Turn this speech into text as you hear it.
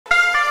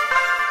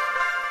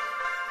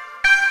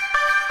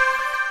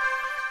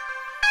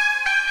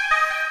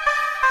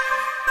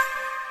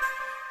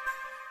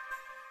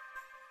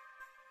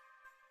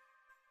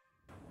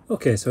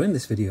Okay, so in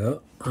this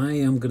video, I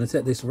am going to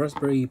take this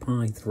Raspberry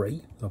Pi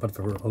 3, I've had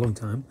for a long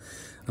time,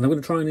 and I'm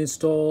going to try and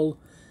install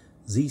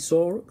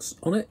Zesarux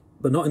on it,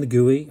 but not in the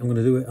GUI. I'm going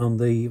to do it on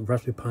the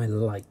Raspberry Pi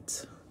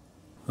Lite.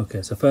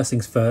 Okay, so first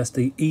things first,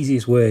 the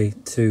easiest way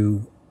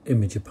to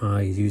image a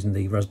Pi is using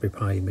the Raspberry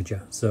Pi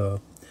Imager. So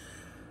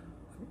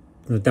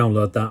I'm going to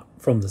download that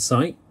from the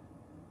site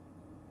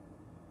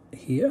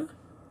here.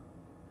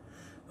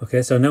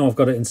 Okay, so now I've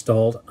got it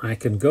installed. I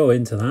can go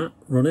into that,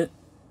 run it,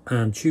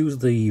 and choose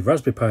the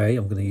Raspberry Pi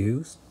I'm going to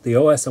use. The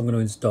OS I'm going to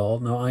install.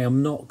 Now I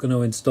am not going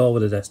to install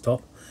with a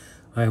desktop.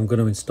 I am going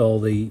to install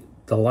the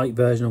Lite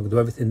version. I'm going to do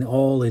everything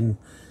all in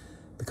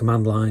the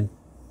command line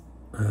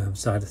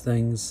side of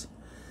things.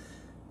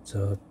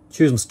 So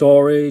choosing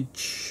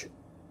storage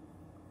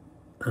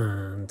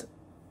and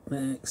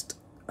next,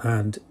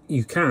 and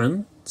you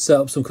can set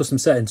up some custom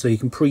settings, so you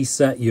can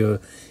preset your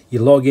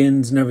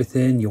logins and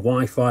everything, your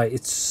Wi-Fi.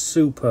 It's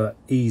super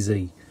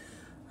easy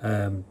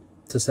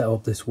to set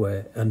up this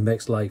way and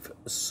makes life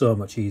so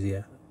much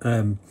easier.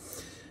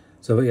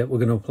 So yeah, we're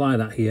going to apply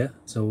that here.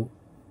 So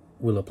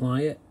we'll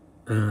apply it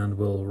and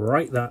we'll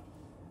write that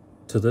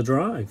to the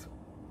drive.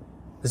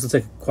 This will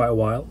take quite a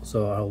while,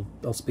 so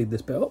I'll speed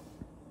this bit up.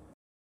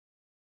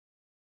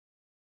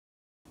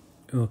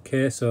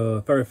 Okay, so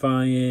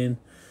verifying,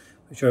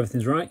 make sure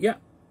everything's right. Yeah,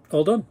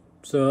 all done.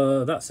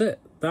 So that's it.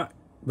 That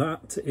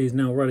is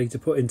now ready to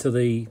put into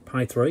the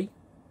Pi 3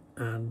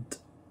 and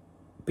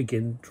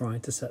begin trying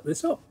to set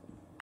this up.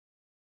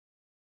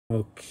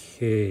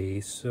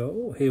 Okay,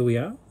 so here we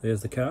are.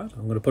 There's the card.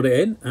 I'm going to put it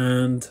in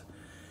and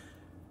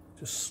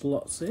just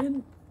slots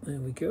in.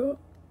 There we go.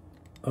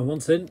 And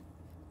once in,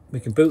 we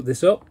can boot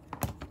this up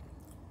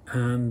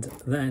and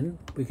then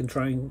we can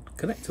try and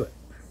connect to it.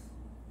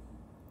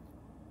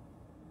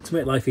 To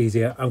make life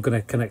easier, I'm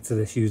going to connect to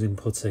this using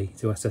PuTTY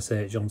to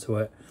SSH onto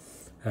it.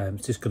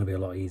 It's just going to be a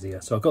lot easier.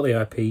 So I've got the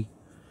IP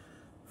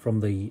from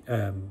the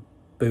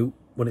boot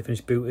when it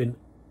finished booting.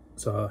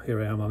 So here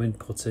I am, I'm in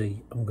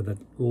PuTTY. I'm going to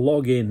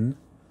log in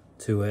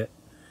to it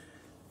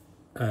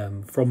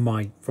from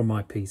my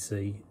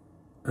PC,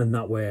 and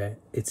that way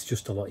it's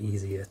just a lot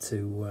easier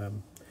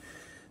to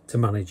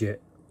manage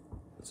it.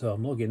 So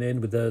I'm logging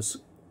in with those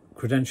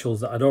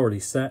credentials that I'd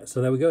already set.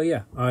 So there we go.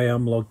 Yeah, I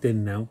am logged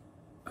in now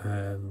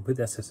with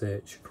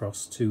SSH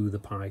across to the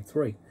Pi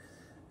 3.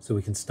 So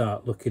we can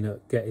start looking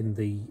at getting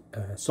the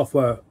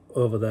software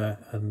over there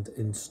and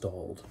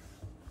installed.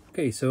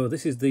 Okay, so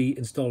this is the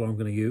installer I'm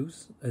going to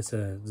use. It's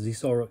a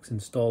Zesarux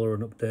installer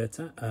and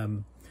updater.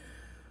 I'm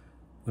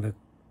going to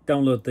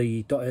download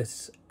the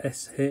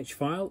 .sh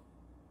file,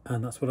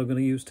 and that's what I'm going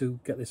to use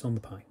to get this on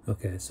the Pi.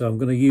 Okay, so I'm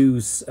going to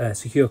use a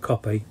secure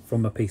copy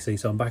from my PC.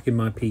 So I'm back in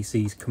my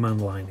PC's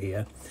command line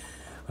here.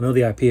 I know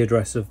the IP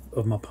address of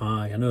my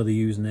Pi, I know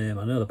the username,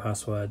 I know the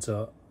password,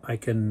 so I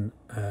can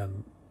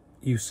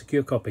use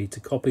secure copy to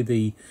copy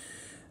the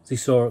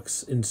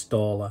Zesarux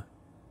installer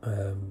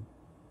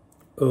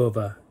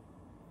over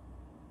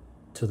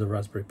to the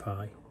Raspberry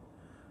Pi.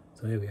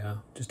 So here we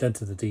are, just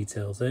enter the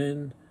details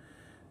in.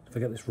 If I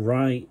get this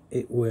right,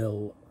 it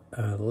will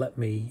let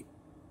me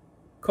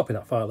copy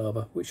that file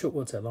over, which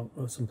won't take long.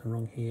 Oh, something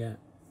wrong here.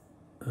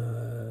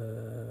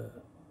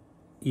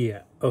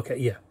 Yeah, okay,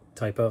 yeah,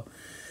 typo.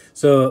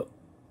 So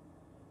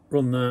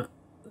run that,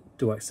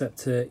 do I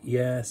accept it?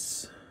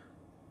 Yes.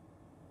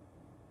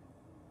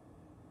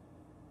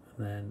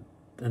 And then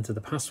enter the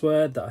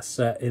password that I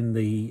set in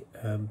the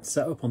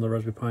setup on the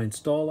Raspberry Pi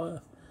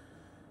installer.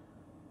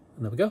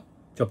 And there we go,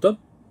 job done.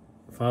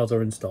 Files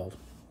are installed.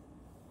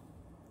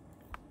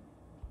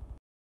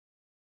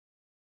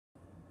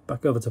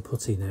 Back over to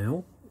PuTTY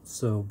now.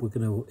 So we're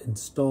going to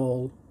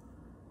install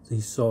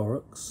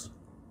Zesarux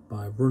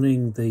by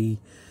running the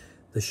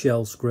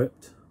shell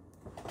script.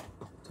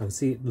 So I can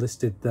see it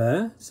listed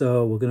there.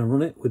 So we're going to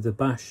run it with the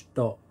bash /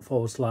 and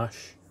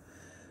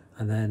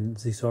then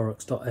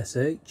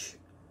zesarux.sh.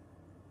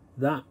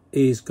 That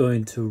is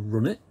going to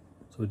run it.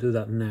 So we'll do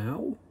that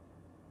now.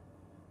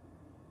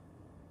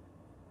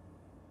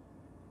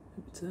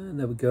 And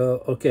there we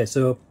go. Okay,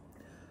 so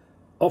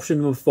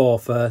option number 4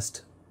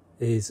 first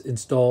is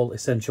install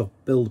essential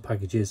build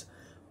packages.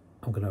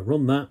 I'm going to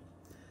run that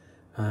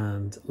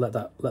and let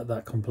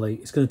that complete.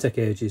 It's going to take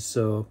ages,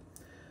 so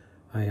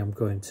I am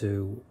going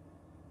to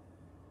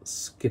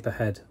skip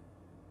ahead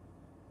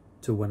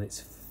to when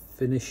it's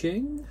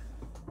finishing.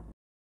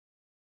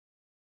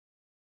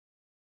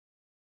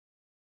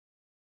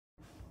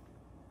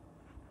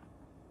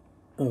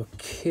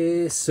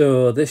 Okay,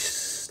 so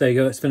there you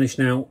go, it's finished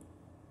now.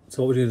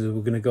 So what we're going to do is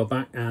we're going to go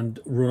back and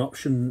run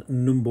option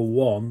number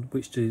 1,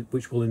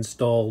 which will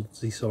install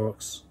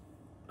Zesarux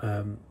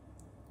on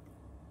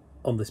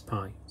this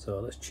Pi.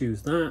 So let's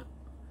choose that.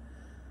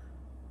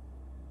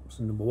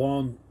 Option number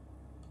 1,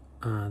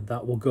 and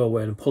that will go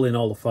away and pull in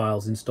all the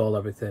files, install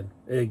everything.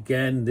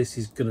 Again, this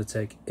is going to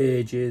take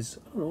ages.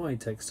 I don't know why it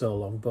takes so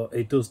long, but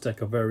it does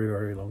take a very,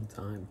 very long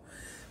time.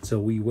 So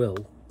we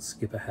will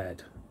skip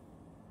ahead.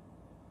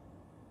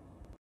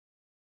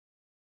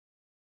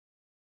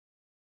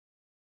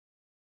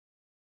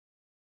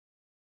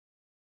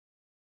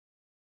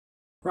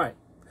 Right,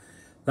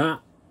 that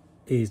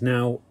is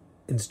now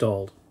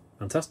installed.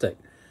 Fantastic.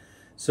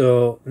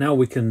 So now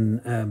we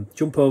can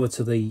jump over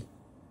to the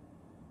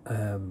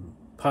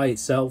Pi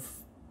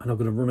itself, and I'm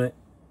going to run it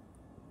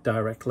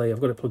directly.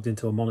 I've got it plugged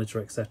into a monitor,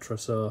 etc.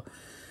 So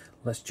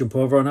let's jump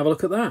over and have a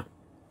look at that.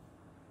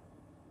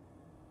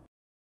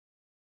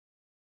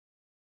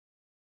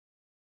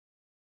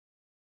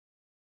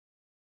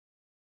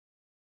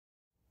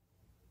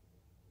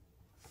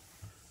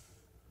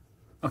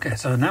 Okay,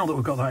 so now that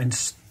we've got that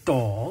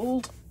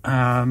installed,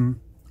 I'm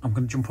going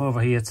to jump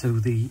over here to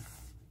the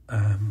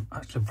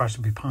actually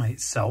Raspberry Pi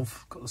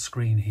itself. Got the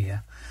screen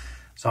here.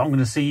 So I'm going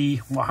to see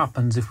what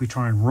happens if we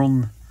try and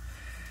run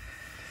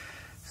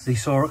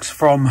Zesarux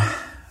from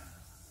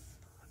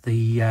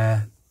the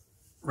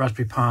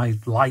Raspberry Pi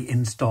Lite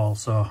install.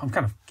 So I'm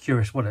kind of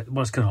curious what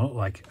it's going to look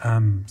like.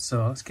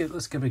 So let's give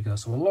it a go.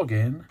 So we'll log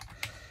in.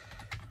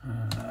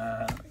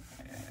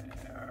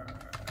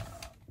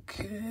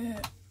 Okay.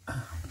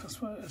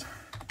 Password.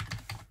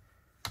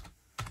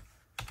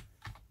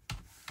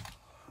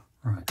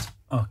 Right.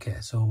 Okay.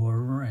 So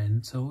we're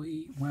in. So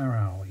where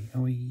are we?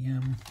 Are we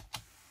in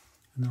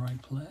the right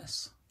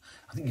place?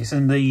 I think it's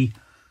in the.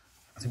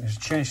 I think we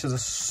should change to the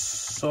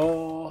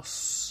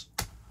source.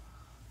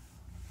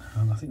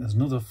 And I think there's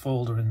another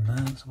folder in there.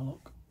 Let's have a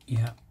look.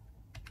 Yeah.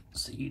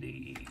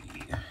 CD.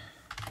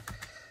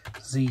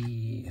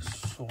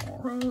 Zesarux.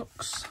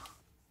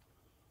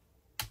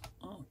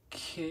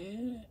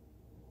 Okay.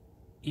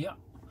 Yeah.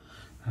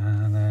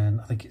 And then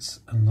I think it's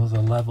another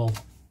level.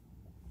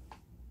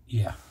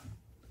 Yeah.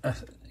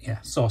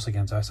 Yeah. Source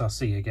again. So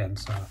SRC again.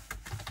 So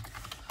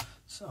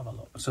let's have a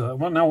look. So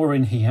now we're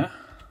in here.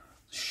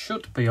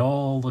 Should be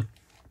all the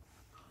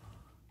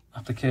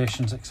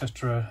applications,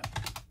 etc.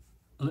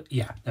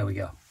 Yeah, there we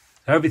go.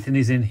 Everything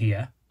is in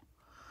here.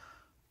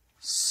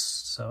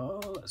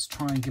 So let's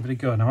try and give it a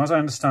go. Now, as I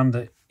understand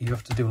it, you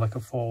have to do like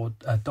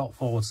a dot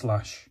forward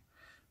slash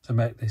to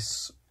make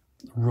this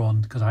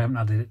run, because I haven't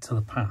added it to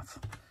the path.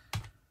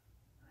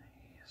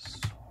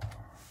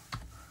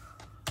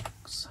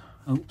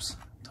 Oops,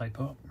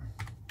 typo.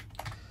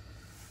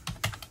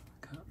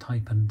 Can't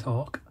type and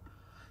talk.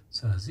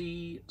 So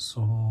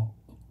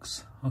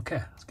Zesarux.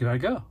 Okay, let's give it a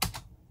go.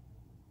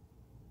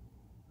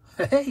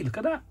 Hey, look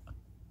at that.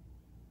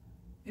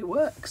 It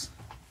works.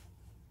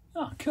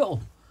 Oh,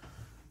 cool.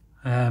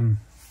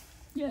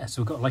 Yeah,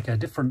 so we've got like a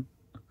different,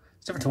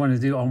 it's different to when we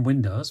do it on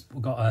Windows.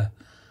 We've got a,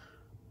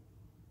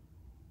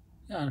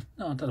 yeah,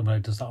 no, I don't know whether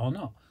it does that or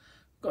not.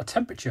 We've got a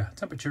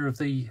temperature of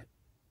the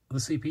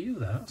CPU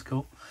there. That's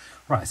cool.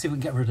 Right, let's see if we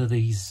can get rid of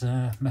these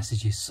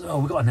messages. So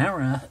we've got an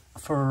error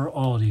for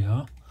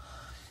audio.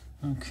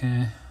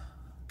 Okay.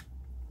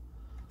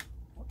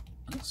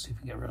 Let's see if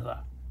we can get rid of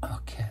that.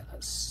 Okay,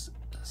 let's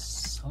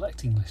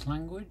select English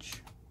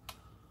language.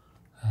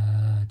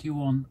 Do you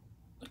want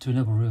to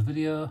enable real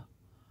video?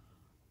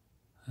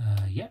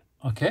 Yeah,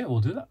 okay,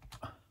 we'll do that.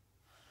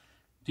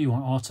 Do you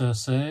want auto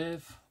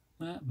save?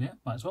 Yeah,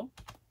 might as well.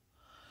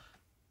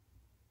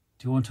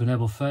 Do you want to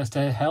enable first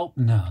aid help?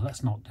 No,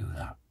 let's not do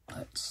that.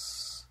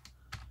 Let's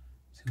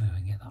see whether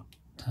we can get that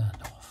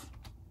turned off.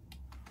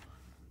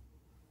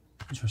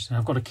 Interesting.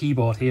 I've got a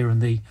keyboard here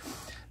and the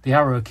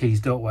arrow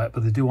keys don't work,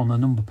 but they do on the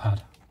number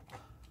pad.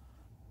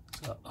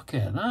 So,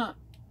 okay, that.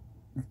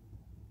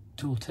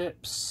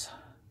 Tooltips.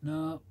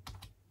 No.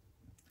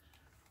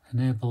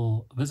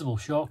 Enable visible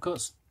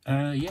shortcuts.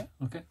 Yeah,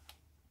 okay.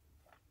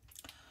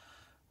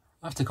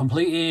 After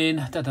completing,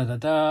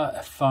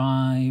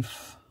 F5.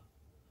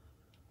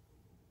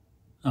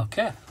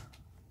 Okay,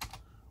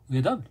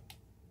 we're done.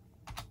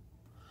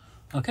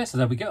 Okay, so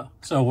there we go.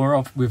 So we're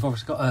off. We've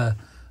obviously got a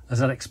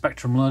ZX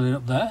Spectrum loaded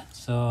up there.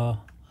 So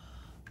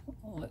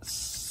let's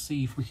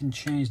see if we can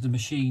change the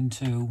machine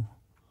to,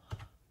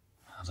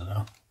 I don't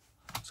know.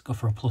 Let's go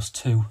for a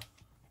 +2.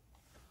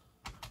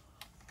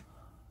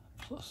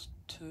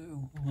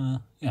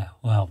 +2. Yeah,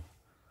 well,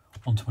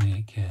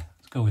 128K.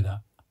 Let's go with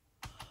that.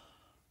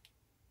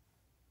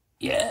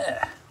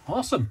 Yeah,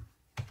 awesome.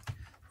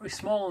 Very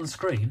small on the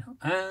screen.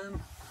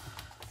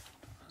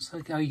 Let's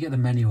look how you get the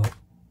menu up.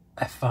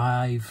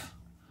 F5.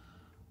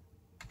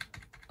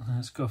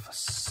 Let's go for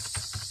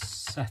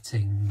settings.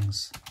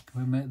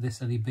 Can we make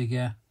this any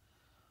bigger?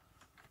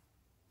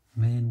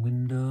 Main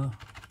window,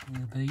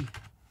 maybe.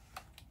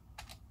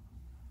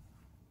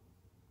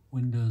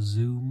 Window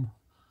zoom.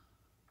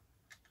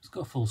 Let's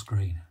go full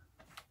screen.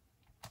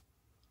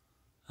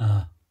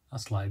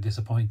 That's slightly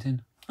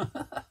disappointing.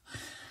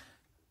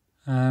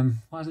 Why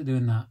is it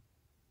doing that?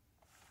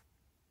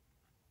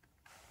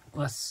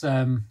 Let's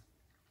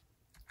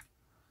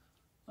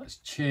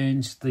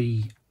change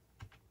the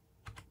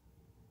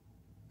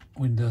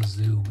Windows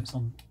zoom. It's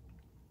on.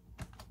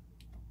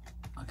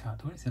 I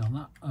can't do anything on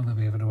that. I'm gonna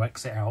be able to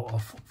exit out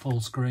of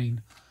full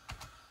screen.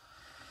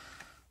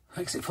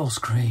 Exit full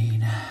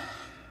screen.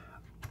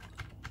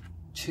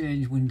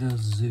 Change Windows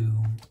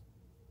zoom.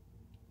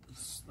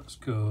 Let's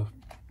go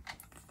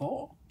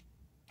 4.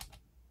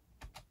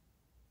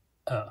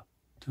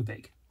 Too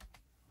big.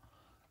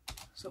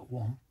 So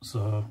 1.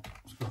 So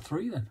let's go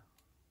 3 then.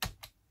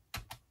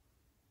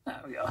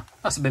 There we go.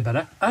 That's a bit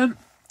better. I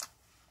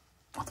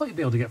thought you'd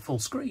be able to get full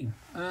screen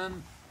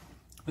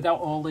without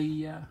all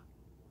the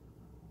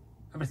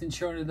everything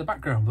showing in the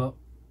background, but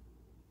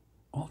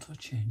auto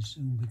change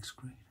zoom big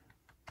screen.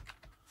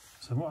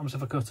 So what happens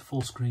if I go to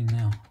full screen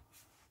now?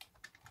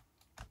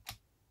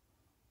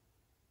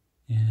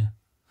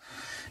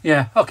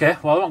 Yeah, okay,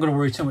 well I'm not going to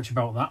worry too much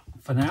about that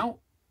for now.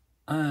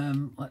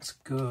 Let's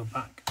go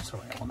back.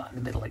 Sorry, I want that in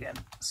the middle again.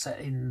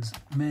 Settings,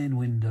 main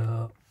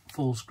window,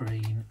 full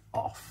screen,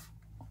 off.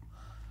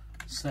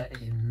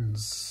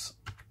 Settings,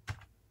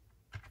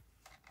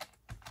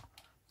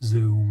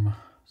 zoom,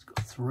 it's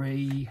got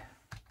 3.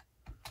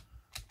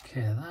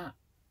 Okay, that,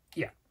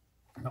 yeah,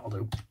 that'll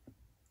do.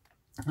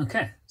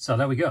 Okay, so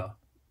there we go.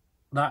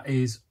 That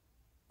is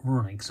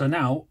running. So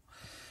now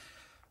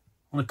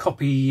I want to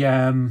copy,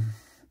 I'll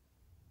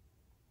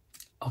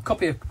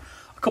copy a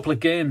couple of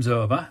games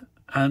over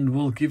and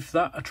we'll give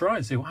that a try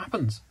and see what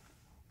happens.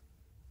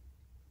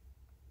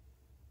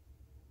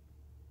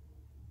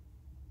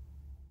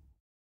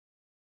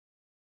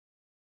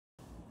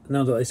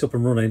 Now that it's up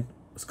and running,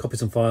 let's copy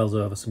some files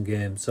over some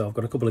games. So I've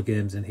got a couple of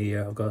games in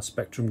here. I've got a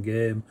Spectrum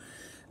game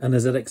and a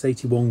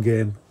ZX81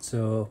 game.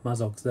 So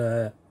Mazog's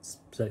there,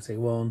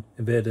 ZX81,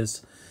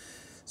 Invaders,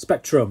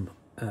 Spectrum,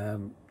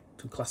 some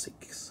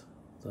classics.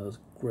 Those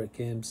great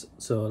games.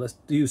 So let's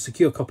do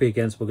secure copy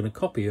again. So we're going to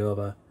copy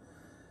over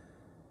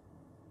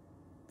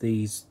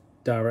these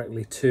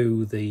directly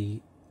to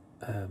the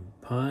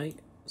Pi.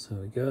 So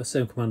there we go,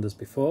 same command as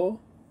before.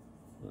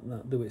 Let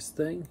that do its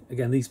thing.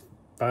 Again, these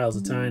files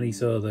are tiny,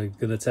 so they're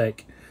going to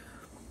take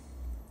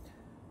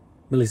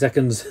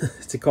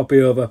milliseconds to copy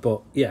over,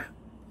 but yeah.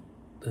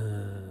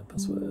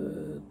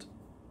 Password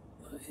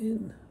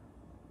in.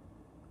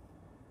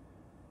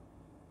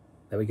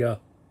 There we go.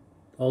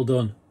 All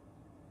done.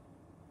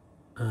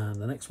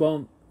 And the next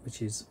one,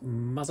 which is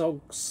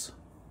Mazog's.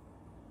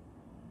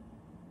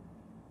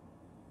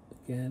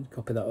 Again,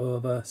 copy that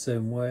over,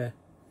 same way.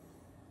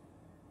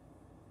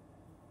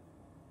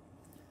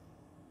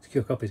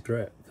 Secure copy is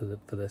great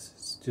for this.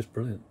 It's just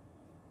brilliant.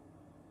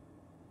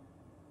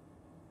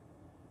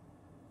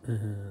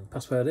 And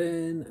password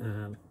in,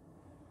 and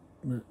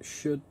that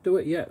should do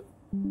it. Yeah,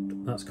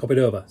 that's copied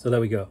over. So there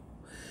we go.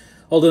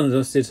 All done and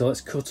dusted. So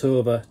let's cut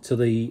over to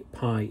the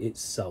Pi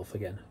itself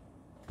again.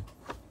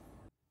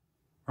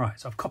 Right,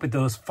 so I've copied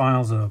those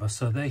files over,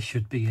 so they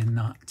should be in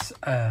that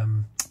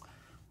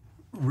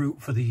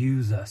route for the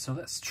user. So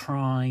let's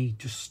try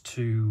just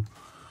to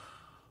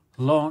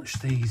launch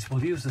these.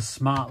 We'll use the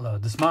smart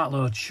load. The smart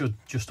load should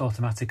just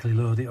automatically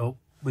load it up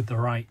with the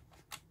right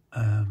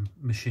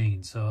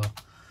machine. So let's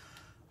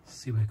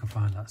see where we can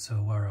find that. So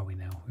where are we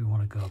now? We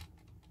want to go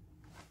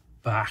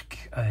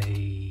back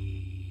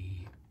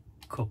a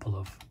couple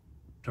of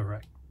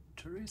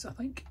directories, I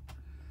think.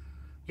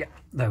 Yeah,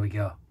 there we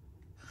go.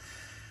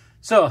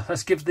 So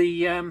let's give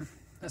the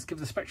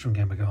Spectrum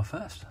game a go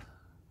first.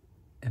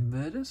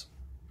 Invaders,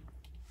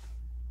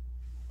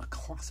 a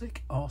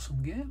classic,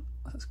 awesome game.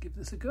 Let's give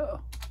this a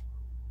go.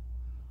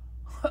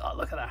 Oh,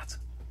 look at that!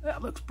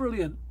 That looks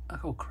brilliant.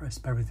 Look how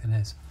crisp everything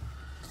is.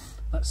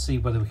 Let's see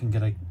whether we can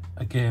get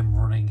a game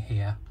running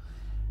here.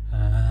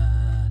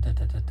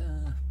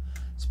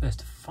 Space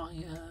to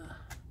fire.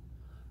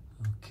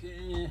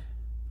 Okay.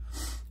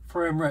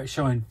 Frame rate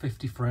showing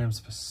 50 frames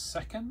per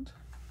second.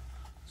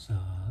 So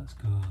let's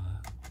go.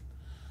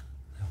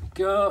 There we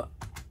go.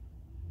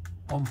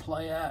 One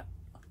player.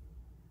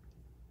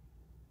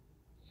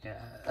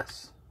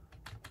 Yes.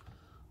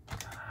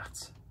 Look at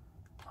that.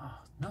 Oh,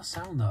 no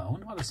sound though. I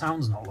wonder why the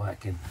sound's not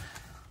working.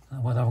 I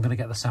don't know whether I'm going to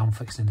get the sound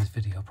fixed in this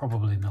video.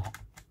 Probably not.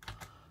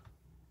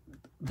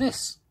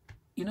 This,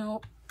 you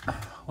know,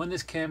 when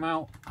this came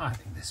out, I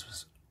think this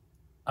was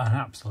an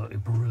absolutely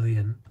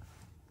brilliant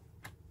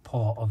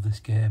port of this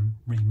game,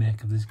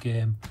 remake of this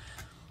game.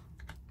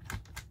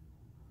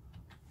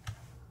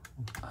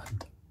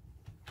 And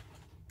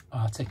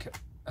Arctic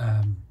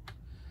had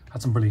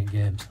some brilliant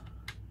games.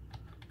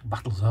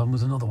 Battlezone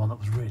was another one that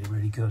was really,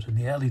 really good in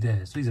the early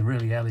days. These are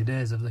really early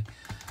days of the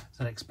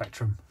ZX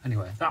Spectrum.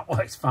 Anyway, that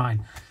works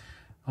fine.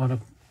 I want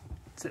to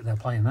sit there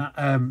playing that.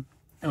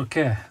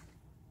 Okay,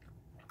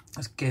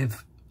 let's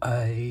give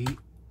another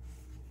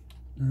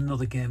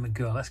game a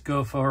go. Let's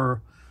go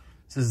for,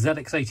 it's a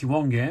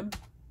ZX81 game.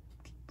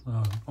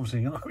 So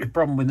obviously not a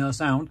problem with no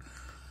sound.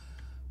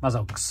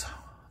 Mazog's.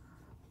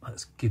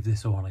 Let's give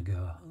this one a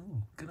go. Oh,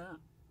 look at that.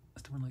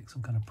 It's doing like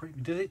some kind of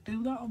preview. Did it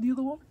do that on the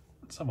other one?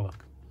 Let's have a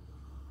look.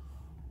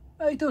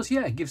 It does,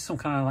 yeah. It gives some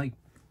kind of like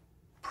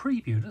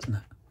preview, doesn't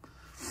it?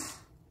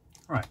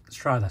 Right, let's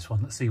try this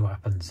one. Let's see what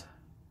happens.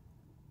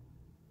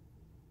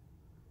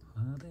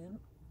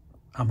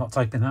 I'm not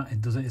typing that.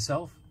 It does it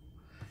itself.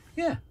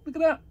 Yeah, look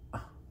at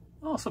that.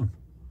 Awesome.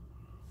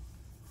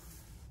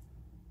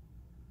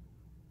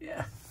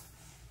 Yeah.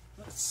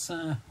 Let's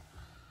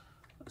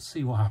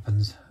see what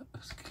happens.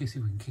 Let's see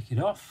if we can kick it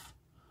off.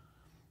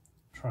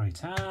 Try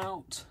it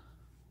out.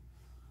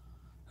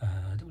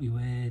 W,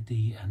 A,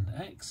 D and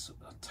X.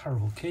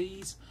 Terrible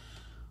keys.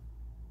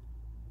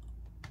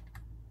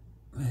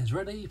 There's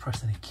ready.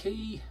 Press any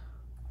key.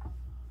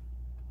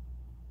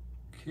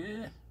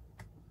 Okay.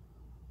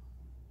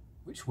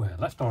 Which way?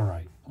 Left or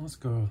right? Let's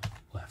go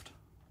left.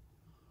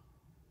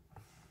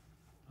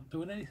 Not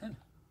doing anything.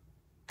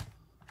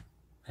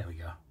 There we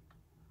go.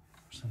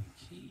 Pressing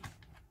key.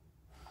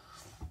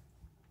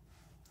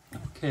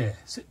 Okay,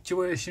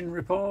 situation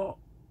report.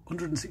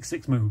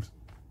 166 moves.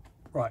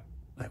 Right,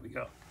 there we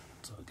go.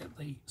 So I'll get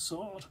the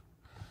sword.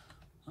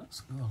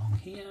 Let's go along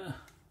here.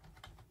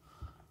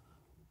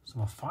 So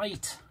I'll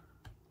fight.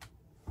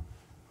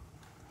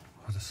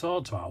 With a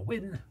sword, so I'll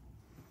win.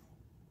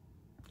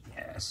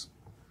 Yes.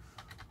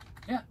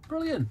 Yeah,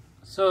 brilliant.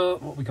 So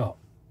what we got?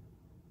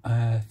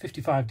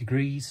 55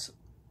 degrees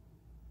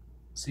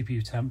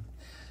CPU temp.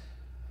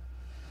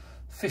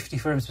 50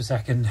 frames per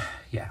second.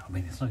 Yeah, I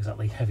mean, it's not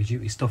exactly heavy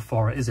duty stuff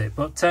for it, is it?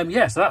 But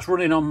yeah, so that's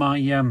running on my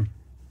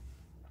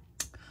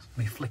let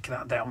me flick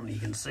that down, you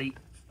can see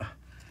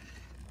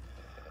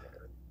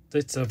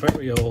it's a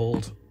very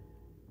old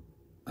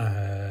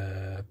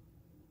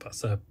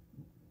that's a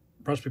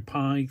Raspberry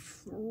Pi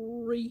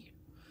 3,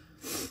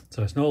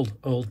 so it's an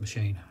old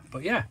machine.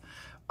 But yeah,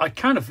 I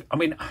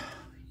mean,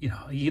 you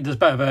know, there's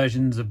better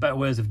versions, better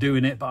ways of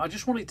doing it, but I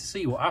just wanted to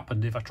see what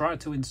happened if I tried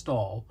to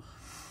install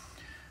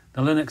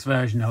the Linux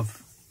version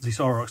of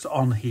Zesarux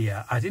on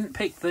here. I didn't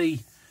pick the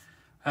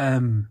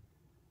Pi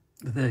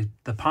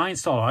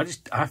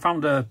installer. I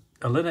found a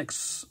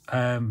Linux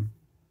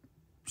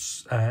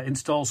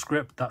install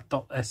script, that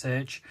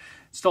 .sh,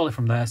 install it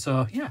from there.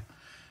 So yeah,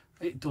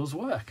 it does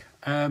work.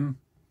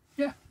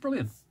 Yeah,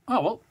 brilliant.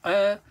 Oh well,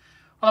 I'll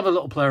have a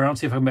little play around,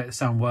 see if I can make the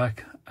sound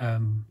work.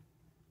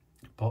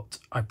 But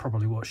I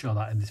probably won't show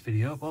that in this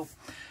video. Well,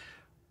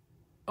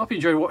 hope you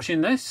enjoyed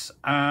watching this,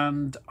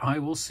 and I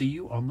will see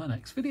you on the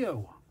next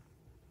video.